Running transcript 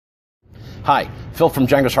Hi, Phil from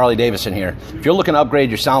Jensen Harley Davidson here. If you're looking to upgrade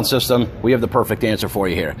your sound system, we have the perfect answer for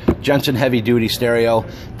you here. Jensen heavy duty stereo.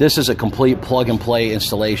 This is a complete plug and play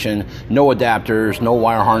installation. No adapters, no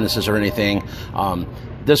wire harnesses or anything.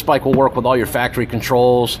 This bike will work with all your factory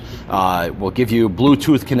controls. Will give you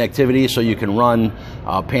Bluetooth connectivity so you can run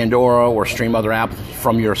Pandora or stream other apps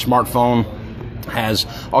from your smartphone. Has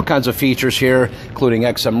all kinds of features here, including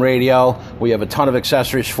XM radio. We have a ton of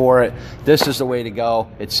accessories for it. This is the way to go.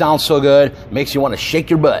 It sounds so good, makes you want to shake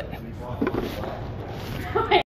your butt.